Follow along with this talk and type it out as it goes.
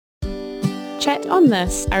Chat on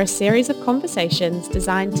This are a series of conversations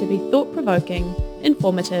designed to be thought-provoking,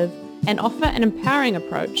 informative, and offer an empowering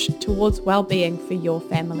approach towards well-being for your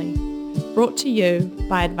family. Brought to you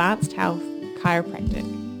by Advanced Health Chiropractic.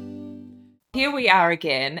 Here we are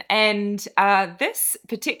again, and this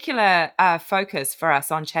particular focus for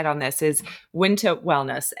us on Chat on This is winter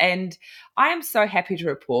wellness. And I am so happy to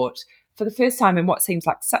report, for the first time in what seems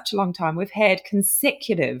like such a long time, we've had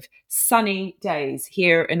consecutive sunny days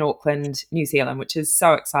here in Auckland, New Zealand, which is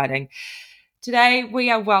so exciting. Today,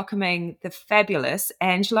 we are welcoming the fabulous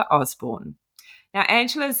Angela Osborne. Now,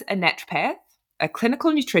 Angela's a naturopath, a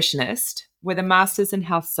clinical nutritionist with a master's in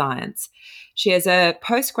health science. She has a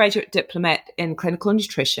postgraduate diploma in clinical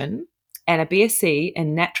nutrition and a BSc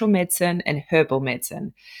in natural medicine and herbal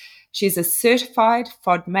medicine. She's a certified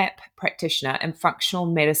FODMAP practitioner and functional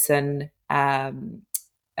medicine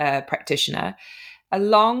practitioner,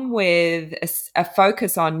 along with a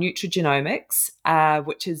focus on nutrigenomics,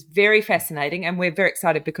 which is very fascinating. And we're very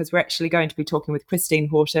excited because we're actually going to be talking with Christine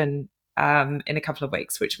Horton in a couple of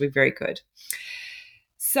weeks, which will be very good.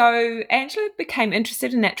 So Angela became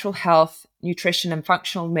interested in natural health, nutrition, and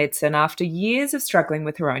functional medicine after years of struggling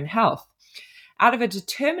with her own health. Out of a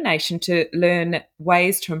determination to learn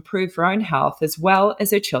ways to improve her own health as well as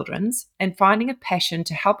her children's, and finding a passion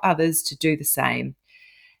to help others to do the same,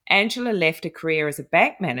 Angela left a career as a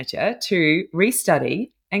bank manager to restudy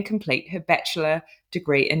and complete her bachelor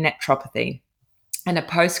degree in naturopathy and a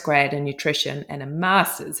postgrad in nutrition and a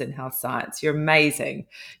master's in health science. You're amazing.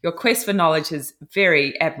 Your quest for knowledge is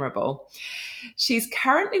very admirable. She's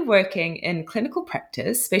currently working in clinical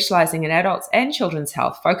practice, specializing in adults and children's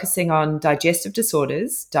health, focusing on digestive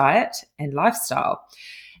disorders, diet, and lifestyle.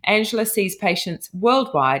 Angela sees patients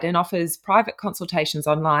worldwide and offers private consultations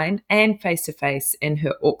online and face-to-face in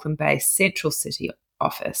her Auckland-based Central City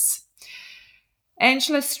office.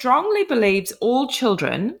 Angela strongly believes all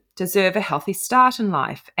children deserve a healthy start in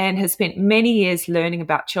life and has spent many years learning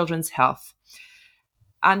about children's health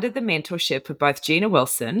under the mentorship of both Gina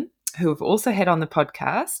Wilson, who we've also had on the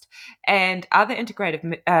podcast, and other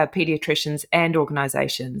integrative pediatricians and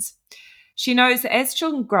organisations. She knows that as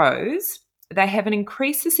children grows, they have an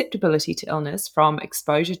increased susceptibility to illness from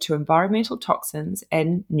exposure to environmental toxins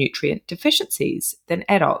and nutrient deficiencies than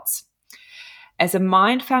adults. As a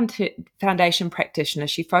Mind Foundation practitioner,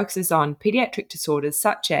 she focuses on pediatric disorders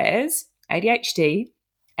such as ADHD,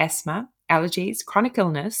 asthma, allergies, chronic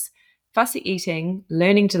illness, fussy eating,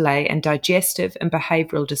 learning delay, and digestive and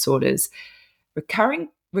behavioural disorders, recurring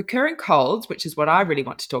colds, which is what I really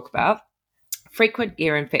want to talk about, frequent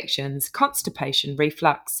ear infections, constipation,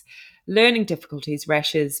 reflux, learning difficulties,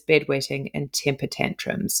 rashes, bedwetting, and temper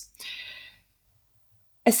tantrums.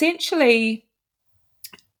 Essentially,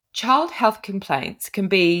 child health complaints can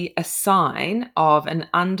be a sign of an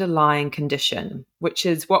underlying condition, which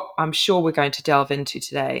is what I'm sure we're going to delve into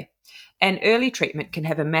today. And early treatment can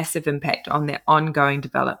have a massive impact on their ongoing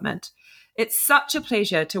development. It's such a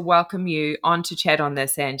pleasure to welcome you on to Chat on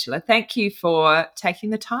This, Angela. Thank you for taking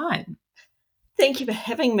the time. Thank you for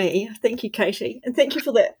having me. Thank you, Katie. And thank you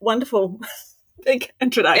for that wonderful big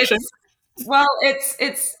introduction.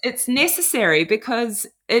 It's necessary because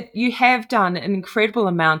you have done an incredible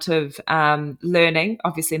amount of learning,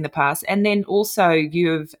 obviously, in the past, and then also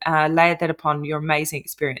you've layered that upon your amazing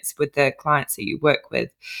experience with the clients that you work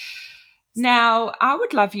with. Now, I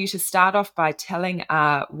would love you to start off by telling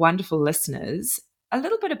our wonderful listeners a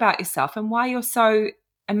little bit about yourself and why you're so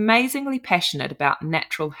amazingly passionate about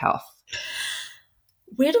natural health.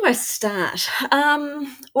 Where do I start?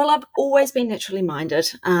 Well, I've always been naturally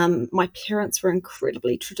minded. My parents were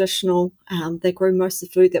incredibly traditional. They grew most of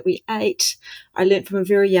the food that we ate. I learned from a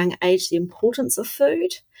very young age the importance of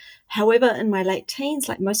food. However, in my late teens,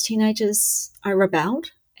 like most teenagers, I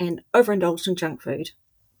rebelled and overindulged in junk food,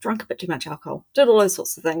 drank a bit too much alcohol, did all those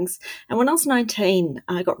sorts of things. And when I was 19,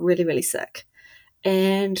 I got really, really sick.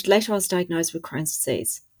 And later I was diagnosed with Crohn's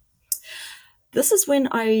disease. This is when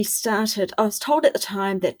I was told at the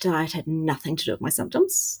time that diet had nothing to do with my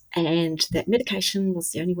symptoms and that medication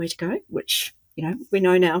was the only way to go, which, we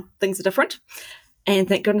know now things are different. And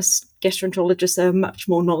thank goodness gastroenterologists are much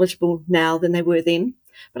more knowledgeable now than they were then.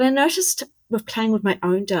 But I noticed with playing with my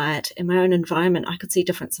own diet and my own environment, I could see a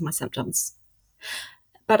difference in my symptoms.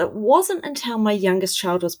 But it wasn't until my youngest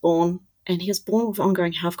child was born, and he was born with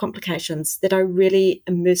ongoing health complications, that I really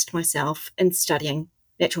immersed myself in studying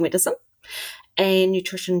natural medicine and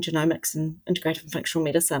nutrition, genomics, and integrative and functional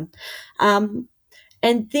medicine. And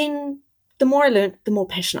then the more I learned, the more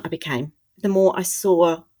passionate I became, the more I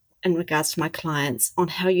saw in regards to my clients on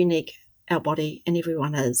how unique our body and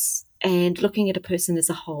everyone is. and looking at a person as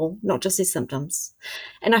a whole, not just their symptoms.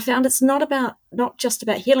 And I found it's not just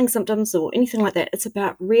about healing symptoms or anything like that. It's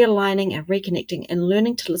about realigning and reconnecting and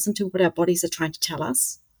learning to listen to what our bodies are trying to tell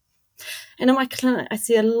us. And in my clinic, I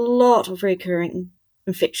see a lot of recurring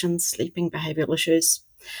infections, sleeping, behavioural issues,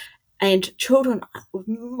 and children with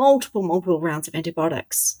multiple rounds of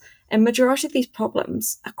antibiotics. And majority of these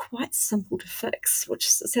problems are quite simple to fix, which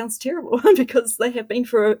sounds terrible because they have been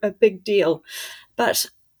through a big deal. But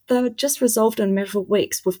they were just resolved in a matter of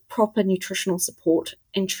weeks with proper nutritional support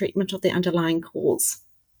and treatment of the underlying cause.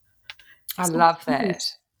 I love that.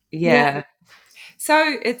 Yeah.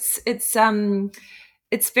 So it's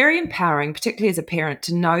very empowering, particularly as a parent,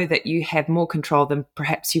 to know that you have more control than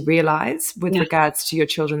perhaps you realise with regards to your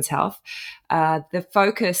children's health. The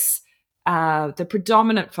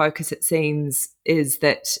predominant focus, it seems, is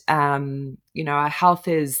that, our health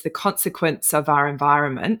is the consequence of our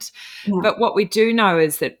environment. Yeah. But what we do know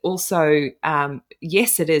is that also,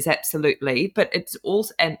 yes, it is absolutely, but it's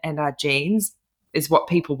also, and our genes is what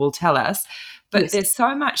people will tell us. But there's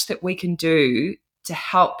so much that we can do to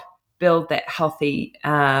help build that healthy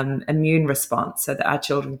immune response so that our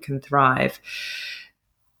children can thrive.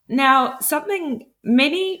 Now, something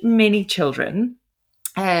many children,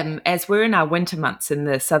 as we're in our winter months in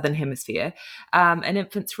the Southern Hemisphere, and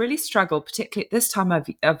infants really struggle, particularly at this time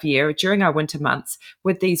of year, during our winter months,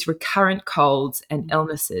 with these recurrent colds and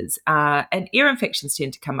illnesses, and ear infections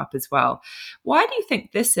tend to come up as well. Why do you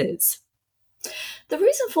think this is? The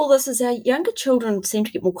reason for this is our younger children seem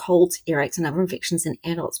to get more colds, earaches, and other infections than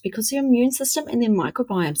adults because their immune system and their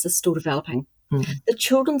microbiomes are still developing. The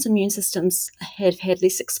children's immune systems have had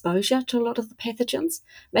less exposure to a lot of the pathogens,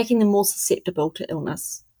 making them more susceptible to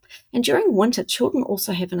illness. And during winter, children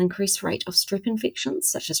also have an increased rate of strep infections,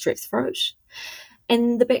 such as strep throat.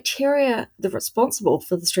 And the bacteria that are responsible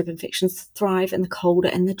for the strep infections thrive in the colder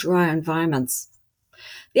and the drier environments.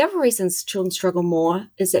 The other reasons children struggle more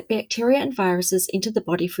is that bacteria and viruses enter the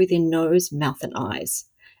body through their nose, mouth, and eyes.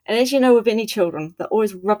 And as you know, with any children, they're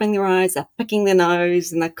always rubbing their eyes, they're picking their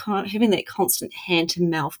nose, and they're having that constant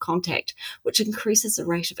hand-to-mouth contact, which increases the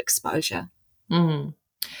rate of exposure.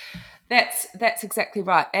 That's exactly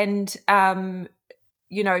right. And,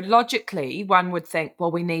 logically, one would think,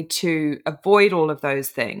 well, we need to avoid all of those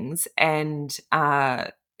things and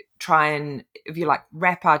try and, if you like,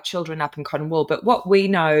 wrap our children up in cotton wool. But what we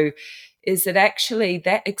know is that actually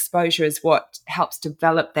that exposure is what helps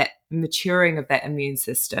develop that maturing of that immune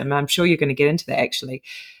system. I'm sure you're going to get into that actually.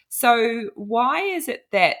 So why is it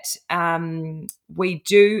that we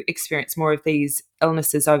do experience more of these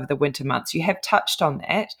illnesses over the winter months? You have touched on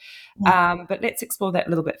that, but let's explore that a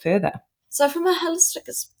little bit further. So from a holistic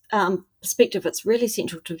perspective, it's really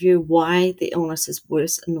central to view why the illness is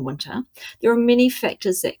worse in the winter. There are many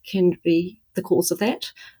factors that can be the cause of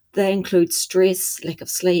that. They include stress, lack of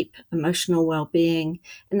sleep, emotional well-being,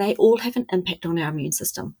 and they all have an impact on our immune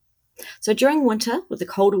system. So during winter, with the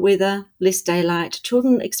colder weather, less daylight,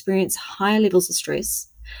 children experience higher levels of stress.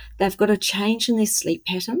 They've got a change in their sleep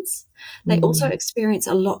patterns. They also experience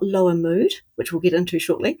a lot lower mood, which we'll get into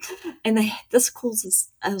shortly. And this causes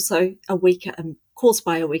also caused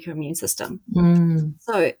by a weaker immune system.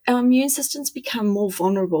 So our immune systems become more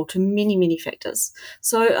vulnerable to many factors.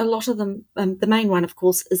 So a lot of them, the main one, of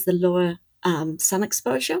course, is the lower sun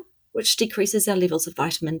exposure, which decreases our levels of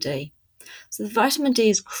vitamin D. So the vitamin D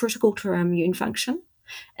is critical to our immune function.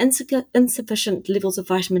 Insufficient levels of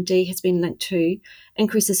vitamin D has been linked to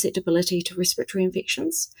increased susceptibility to respiratory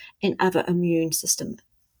infections and other immune system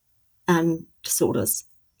disorders.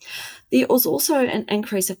 There was also an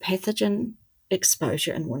increase of pathogen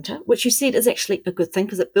exposure in winter, which you said is actually a good thing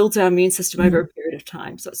because it builds our immune system over a period of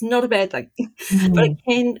time. So it's not a bad thing, but it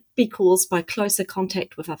can be caused by closer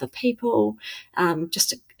contact with other people,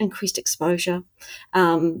 just increased exposure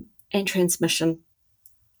and transmission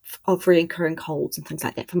of recurring colds and things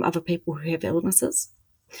like that from other people who have illnesses.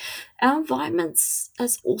 Our environment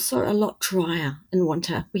is also a lot drier in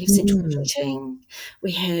winter. We have central heating,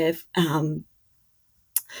 we have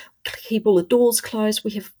keep all the doors closed,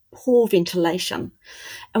 we have poor ventilation.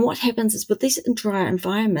 And what happens is with these drier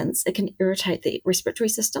environments, it can irritate the respiratory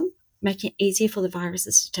system, making it easier for the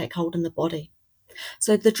viruses to take hold in the body.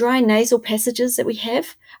 So the dry nasal passages that we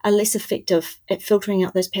have are less effective at filtering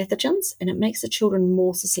out those pathogens, and it makes the children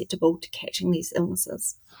more susceptible to catching these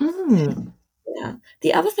illnesses. Yeah.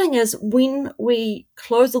 The other thing is when we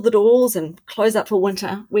close all the doors and close up for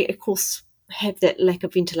winter, we, of course, have that lack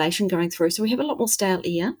of ventilation going through. So we have a lot more stale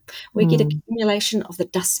air. We get accumulation of the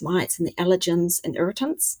dust mites and the allergens and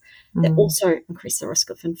irritants that also increase the risk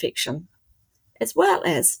of infection, as well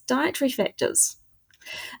as dietary factors.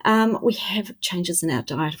 We have changes in our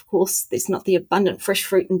diet, of course. There's not the abundant fresh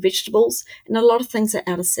fruit and vegetables, and a lot of things are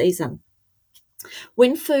out of season.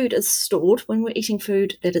 When food is stored, when we're eating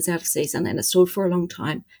food that is out of season and it's stored for a long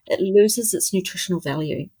time, it loses its nutritional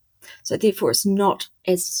value. So therefore, it's not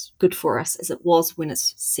as good for us as it was when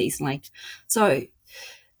it's seasonally. So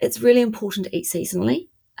it's really important to eat seasonally.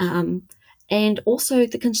 And also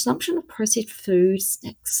the consumption of processed food,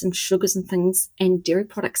 snacks and sugars and things and dairy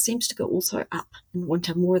products seems to go also up in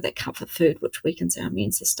winter, more of that comfort food, which weakens our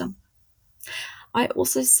immune system. I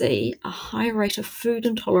also see a high rate of food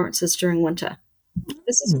intolerances during winter.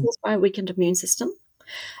 This is caused by a weakened immune system.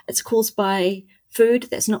 It's caused by food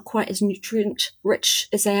that's not quite as nutrient rich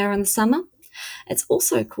as they are in the summer. It's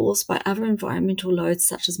also caused by other environmental loads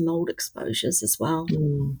such as mold exposures as well,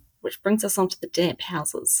 which brings us onto the damp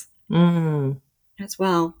houses as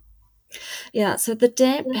well. Yeah, so the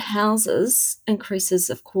damp houses increases,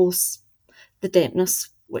 of course, the dampness,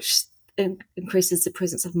 which increases the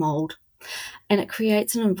presence of mold. And it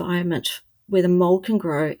creates an environment where the mold can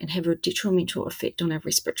grow and have a detrimental effect on our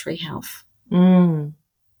respiratory health.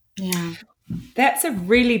 Yeah. That's a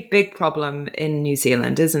really big problem in New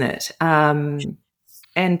Zealand, isn't it? And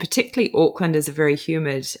particularly Auckland is a very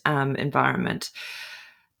humid environment.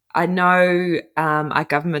 I know our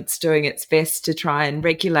government's doing its best to try and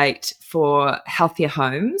regulate for healthier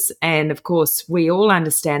homes. And of course, we all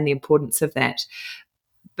understand the importance of that.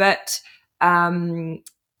 But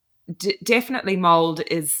definitely mold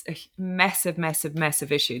is a massive, massive, massive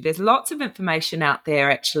issue. There's lots of information out there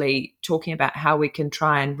actually talking about how we can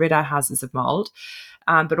try and rid our houses of mold,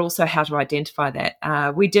 but also how to identify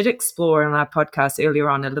that. We did explore in our podcast earlier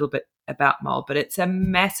on a little bit about mold, but it's a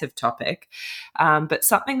massive topic, but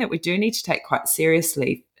something that we do need to take quite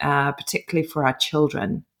seriously, particularly for our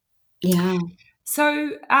children. Yeah.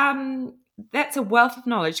 So that's a wealth of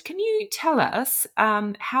knowledge. Can you tell us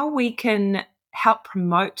how we can help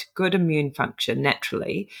promote good immune function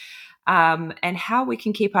naturally, and how we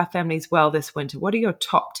can keep our families well this winter? What are your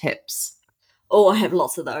top tips? Oh, I have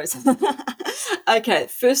lots of those. Okay,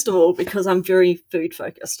 first of all, because I'm very food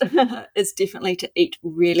focused, is definitely to eat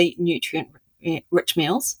really nutrient-rich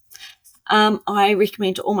meals. I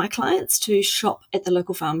recommend to all my clients to shop at the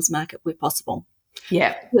local farmers market where possible.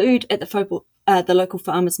 Yeah. Food at the local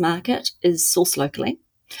farmers market is sourced locally.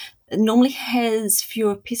 It normally has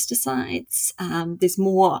fewer pesticides. There's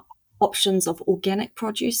more options of organic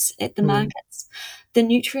produce at the markets. The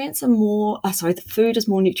the food is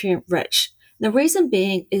more nutrient rich. The reason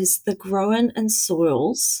being is they're grown in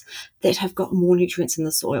soils that have got more nutrients in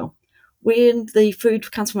the soil. When the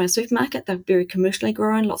food comes from our supermarket, they're very commercially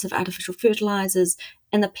grown, lots of artificial fertilizers,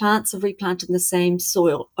 and the plants are replanted in the same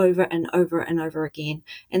soil over and over and over again,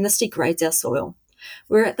 and this degrades our soil.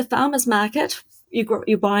 Where at the farmers market,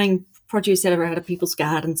 you're buying produce that are out of people's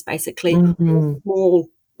gardens, basically, small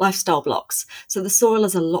lifestyle blocks. So the soil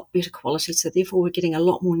is a lot better quality, so therefore we're getting a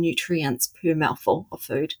lot more nutrients per mouthful of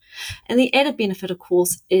food. And the added benefit, of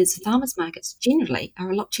course, is farmers markets generally are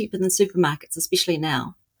a lot cheaper than supermarkets, especially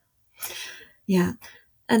now. Yeah.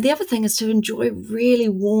 And the other thing is to enjoy really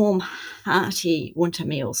warm, hearty winter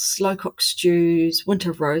meals, slow-cooked stews,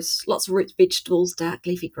 winter roasts, lots of root vegetables, dark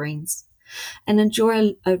leafy greens, and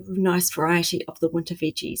enjoy a nice variety of the winter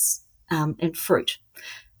veggies and fruit.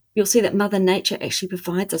 You'll see that Mother Nature actually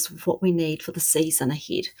provides us with what we need for the season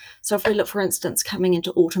ahead. So if we look, for instance, coming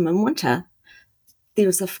into autumn and winter, there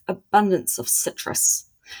is an abundance of citrus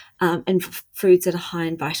and foods that are high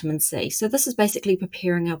in vitamin C. So this is basically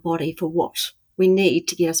preparing our body for what we need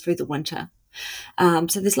to get us through the winter.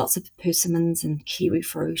 So there's lots of persimmons and kiwi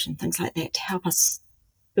fruit and things like that to help us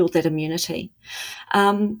build that immunity.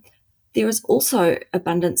 There is also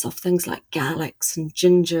abundance of things like garlics and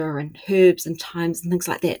ginger and herbs and thymes and things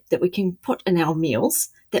like that we can put in our meals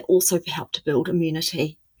that also help to build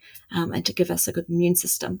immunity and to give us a good immune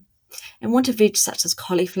system. And winter veg such as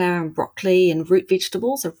cauliflower and broccoli and root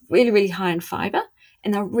vegetables are really, really high in fibre,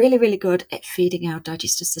 and they're really, really good at feeding our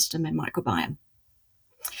digestive system and microbiome.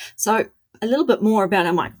 So a little bit more about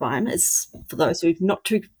our microbiome is, for those who are not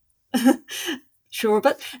too sure of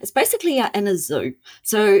it, it's basically our inner zoo.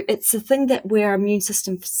 So it's a thing that where our immune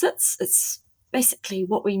system sits. It's basically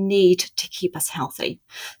what we need to keep us healthy.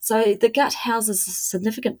 So the gut houses a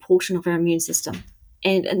significant portion of our immune system,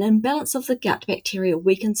 and an imbalance of the gut bacteria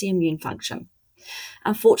weakens the immune function.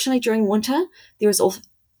 Unfortunately, during winter, there is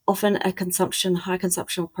often a high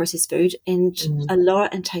consumption of processed food and a lower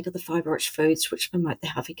intake of the fibre-rich foods which promote the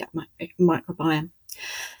healthy gut microbiome.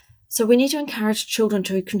 So we need to encourage children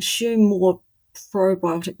to consume more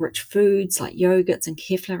probiotic-rich foods like yogurts and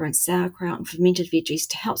kefir and sauerkraut and fermented veggies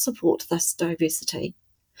to help support this diversity.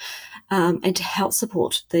 and to help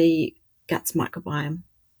support the gut's microbiome.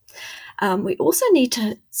 We also need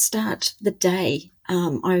to start the day.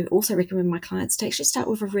 I also recommend my clients to actually start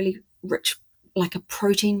with a really rich, like a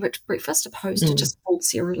protein-rich breakfast opposed to just cold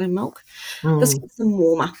cereal and milk. This keeps them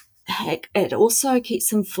warmer. Heck, it also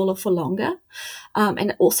keeps them fuller for longer,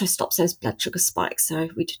 and it also stops those blood sugar spikes, so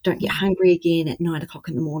we don't get hungry again at 9 o'clock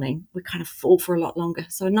in the morning. We're kind of full for a lot longer.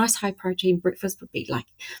 So a nice high-protein breakfast would be like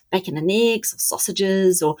bacon and eggs or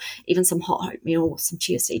sausages or even some hot oatmeal or some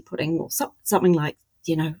chia seed pudding or something like,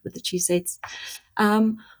 with the chia seeds.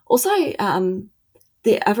 Also,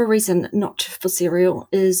 the other reason not for cereal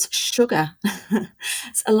is sugar.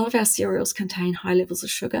 A lot of our cereals contain high levels of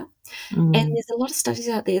sugar. And there's a lot of studies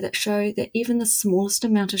out there that show that even the smallest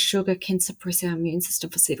amount of sugar can suppress our immune system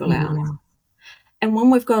for several hours. And when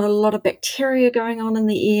we've got a lot of bacteria going on in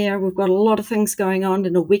the air, we've got a lot of things going on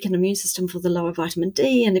and a weakened immune system for the lower vitamin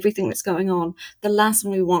D and everything that's going on, the last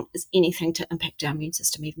thing we want is anything to impact our immune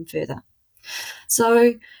system even further.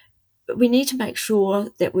 So we need to make sure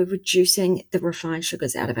that we're reducing the refined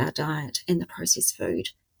sugars out of our diet and the processed food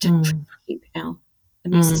to keep our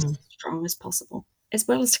immune system as strong as possible, as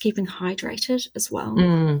well as keeping hydrated as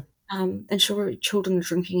well. Ensure children are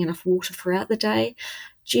drinking enough water throughout the day.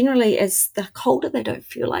 Generally, as they're colder, they don't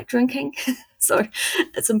feel like drinking. So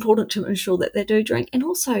it's important to ensure that they do drink. And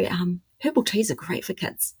also, herbal teas are great for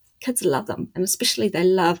kids. Kids love them, and especially they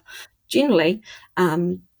love, generally,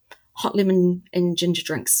 hot lemon and ginger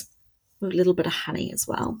drinks with a little bit of honey as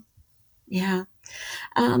well. Yeah.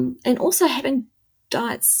 And also having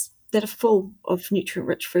diets that are full of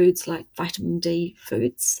nutrient-rich foods like vitamin D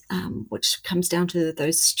foods, which comes down to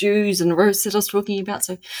those stews and roasts that I was talking about.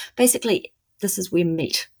 So basically, this is where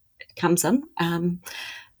meat comes in.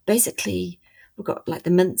 Basically, we've got like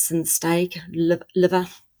the mince and steak, liver,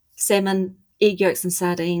 salmon, egg yolks and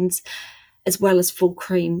sardines, as well as full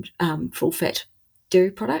cream, full-fat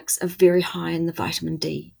dairy products are very high in the vitamin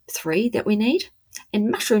D3 that we need. And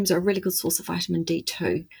mushrooms are a really good source of vitamin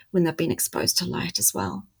D2 when they've been exposed to light as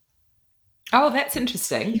well. Oh, that's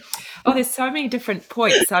interesting. Oh, there's so many different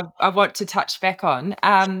points I want to touch back on.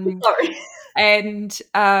 Sorry. And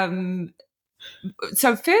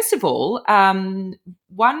so first of all,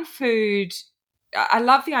 one food, I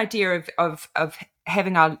love the idea of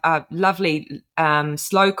having our lovely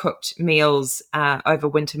slow cooked meals over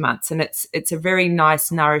winter months, and it's a very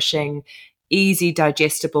nice, nourishing, easy,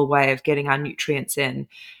 digestible way of getting our nutrients in,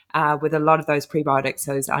 with a lot of those prebiotics,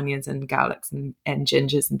 those onions and garlics and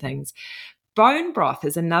gingers and things. Bone broth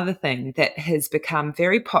is another thing that has become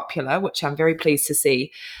very popular, which I'm very pleased to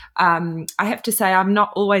see. I have to say I'm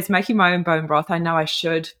not always making my own bone broth. I know I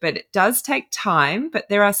should, but it does take time. But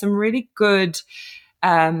there are some really good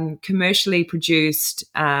commercially produced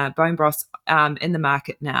bone broths in the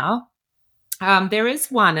market now. There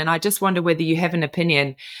is one, and I just wonder whether you have an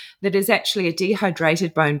opinion, that is actually a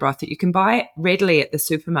dehydrated bone broth that you can buy readily at the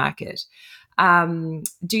supermarket.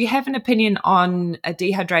 Do you have an opinion on a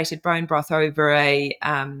dehydrated bone broth over a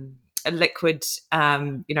liquid,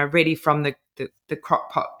 ready from the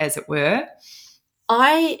crock pot, as it were?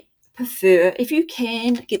 I prefer, if you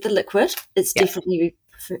can get the liquid, it's definitely,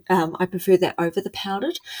 I prefer that over the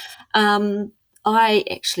powdered. I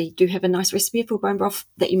actually do have a nice recipe for bone broth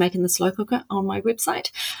that you make in the slow cooker on my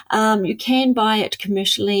website. You can buy it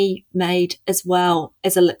commercially made as well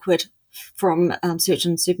as a liquid from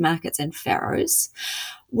certain supermarkets and farrows.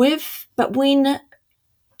 But when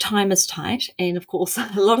time is tight, and of course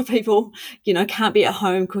a lot of people, can't be at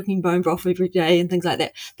home cooking bone broth every day and things like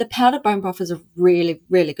that, the powdered bone broth is a really,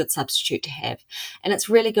 really good substitute to have. And it's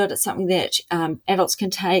really good. It's something that adults can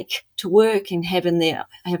take to work and have in their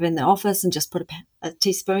office and just put a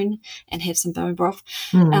teaspoon and have some bone broth.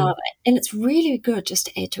 And it's really good just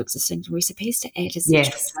to add to existing recipes, to add as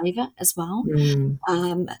extra flavour as well.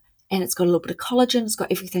 And it's got a little bit of collagen. It's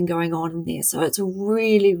got everything going on in there. So it's a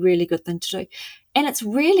really, really good thing to do. And it's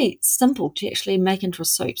really simple to actually make into a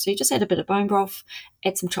soup. So you just add a bit of bone broth,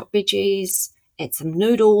 add some chopped veggies, add some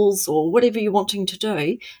noodles or whatever you're wanting to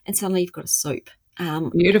do, and suddenly you've got a soup.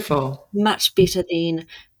 Beautiful. Much better than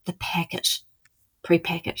the prepackaged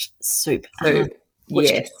soup.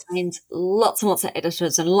 Which contains lots and lots of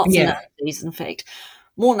additives and lots of nasties, in fact.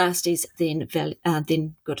 More nasties than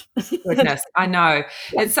good. Goodness, I know.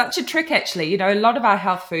 It's such a trick, actually. A lot of our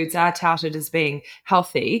health foods are touted as being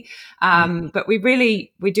healthy, but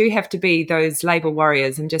we do have to be those label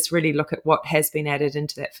warriors and just really look at what has been added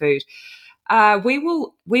into that food. We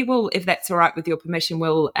will, if that's all right with your permission,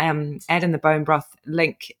 we'll add in the bone broth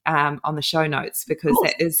link on the show notes, because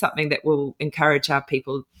that is something that will encourage our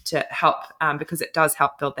people to help, because it does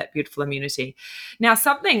help build that beautiful immunity. Now,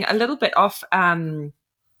 something a little bit off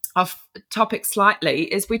off topic slightly,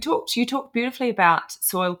 is you talked beautifully about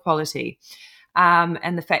soil quality.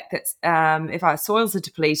 And the fact that if our soils are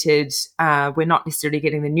depleted, we're not necessarily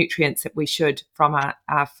getting the nutrients that we should from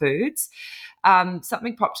our foods.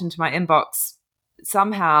 Something popped into my inbox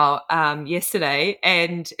somehow yesterday,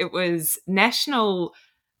 and it was national,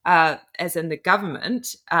 as in the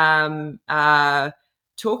government,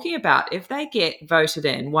 talking about if they get voted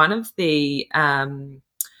in, one of the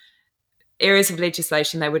areas of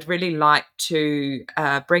legislation they would really like to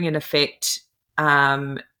bring in effect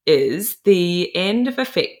is the end the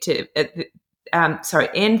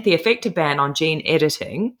effective ban on gene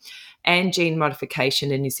editing and gene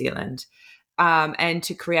modification in New Zealand, and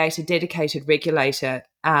to create a dedicated regulator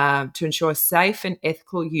to ensure safe and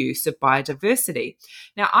ethical use of biodiversity.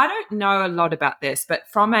 Now, I don't know a lot about this, but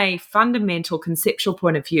from a fundamental conceptual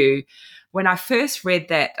point of view, when I first read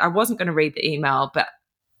that, I wasn't going to read the email, but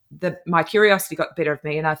my curiosity got the better of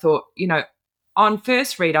me, and I thought, on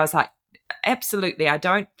first read, I was like, absolutely, I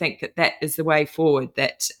don't think that is the way forward,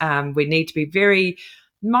 that we need to be very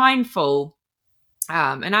mindful,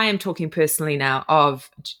 and I am talking personally now, of,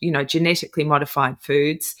 genetically modified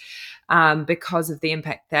foods, because of the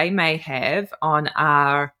impact they may have on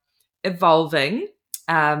our evolving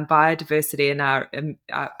biodiversity and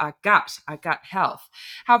our gut health.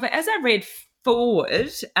 However, as I read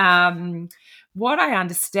forward, what I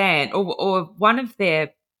understand, or one of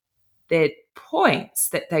their points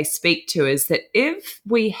that they speak to, is that if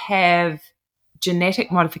we have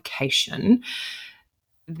genetic modification,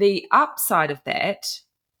 the upside of that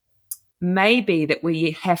may be that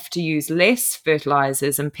we have to use less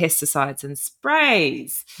fertilizers and pesticides and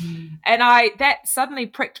sprays. And that suddenly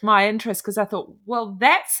pricked my interest, because I thought, well,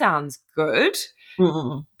 that sounds good,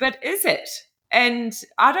 but is it? And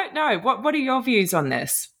I don't know. What are your views on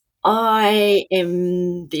this? I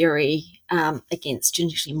am very against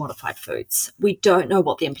genetically modified foods. We don't know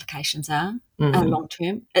what the implications are long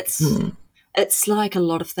term. It's like a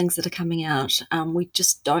lot of things that are coming out. We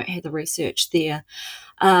just don't have the research there.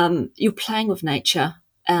 You're playing with nature,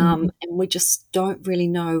 and we just don't really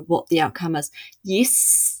know what the outcome is.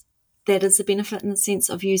 Yes, that is a benefit in the sense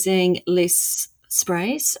of using less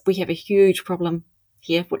sprays. We have a huge problem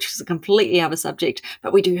here, which is a completely other subject,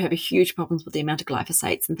 but we do have a huge problems with the amount of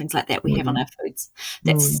glyphosates and things like that we have on our foods.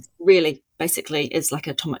 That's really basically is like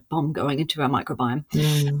an atomic bomb going into our microbiome.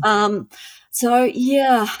 So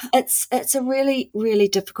yeah, it's a really, really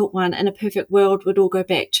difficult one. In a perfect world, we'd all go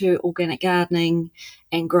back to organic gardening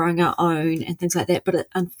and growing our own and things like that. But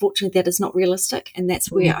unfortunately, that is not realistic. And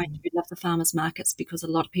that's where I do love the farmers markets, because a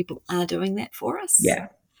lot of people are doing that for us. Yeah.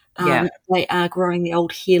 They are growing the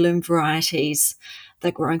old heirloom varieties.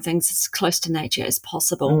 They're growing things as close to nature as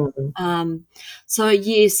possible. So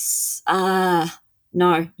yes,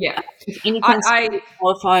 no. Yeah. If anything's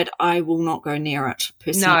qualified, I will not go near it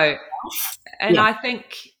personally. No. And I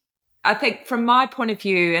think from my point of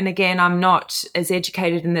view, and again, I'm not as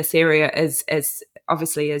educated in this area as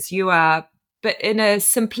obviously as you are, but in a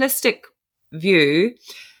simplistic view,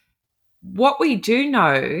 what we do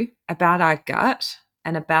know about our gut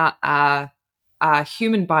and about our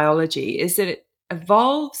human biology is that it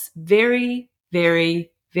evolves very,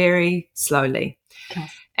 very, very slowly. Okay.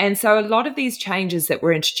 And so a lot of these changes that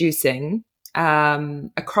we're introducing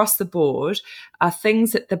across the board are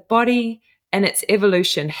things that the body and its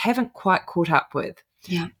evolution haven't quite caught up with.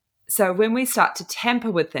 Yeah. So when we start to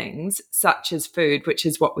tamper with things such as food, which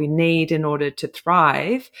is what we need in order to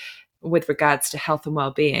thrive with regards to health and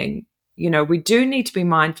well-being, we do need to be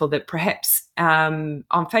mindful that perhaps on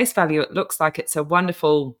face value, it looks like it's a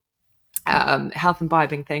wonderful health and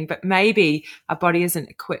imbibing thing, but maybe our body isn't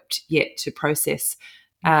equipped yet to process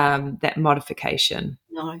that modification.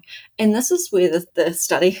 No. And this is where the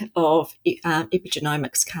study of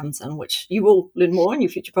epigenomics comes in, which you will learn more in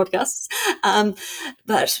your future podcasts.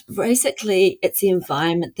 But basically, it's the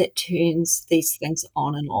environment that turns these things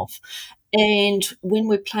on and off. And when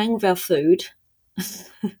we're playing with our food,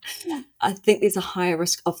 I think there's a higher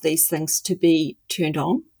risk of these things to be turned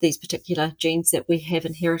on, these particular genes that we have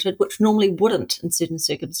inherited, which normally wouldn't in certain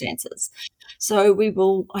circumstances. So we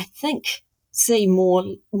will, I think, see more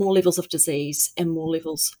levels of disease and more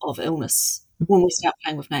levels of illness when we start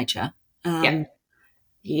playing with nature.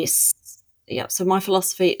 Yes. Yeah. So my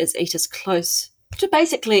philosophy is eat as close to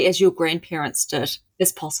basically as your grandparents did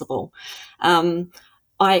as possible. I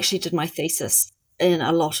actually did my thesis in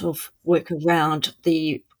a lot of work around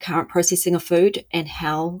the current processing of food and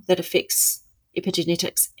how that affects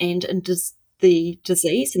epigenetics and the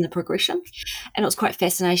disease and the progression. And it was quite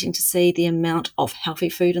fascinating to see the amount of healthy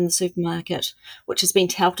food in the supermarket, which has been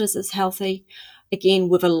touted as healthy, again,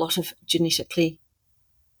 with a lot of genetically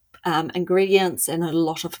ingredients and a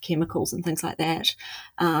lot of chemicals and things like that.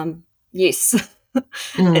 Yes,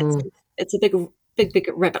 it's a big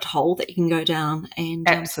rabbit hole that you can go down, and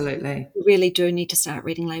absolutely, we really do need to start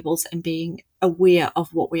reading labels and being aware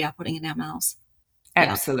of what we are putting in our mouths.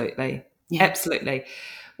 Absolutely. Yeah. Absolutely.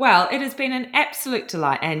 Well, it has been an absolute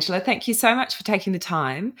delight, Angela. Thank you so much for taking the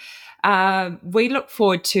time. We look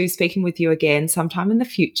forward to speaking with you again sometime in the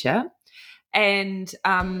future. And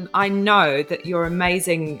I know that your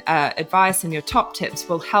amazing advice and your top tips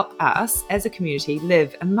will help us as a community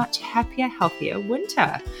live a much happier, healthier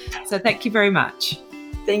winter. So thank you very much.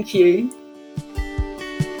 Thank you.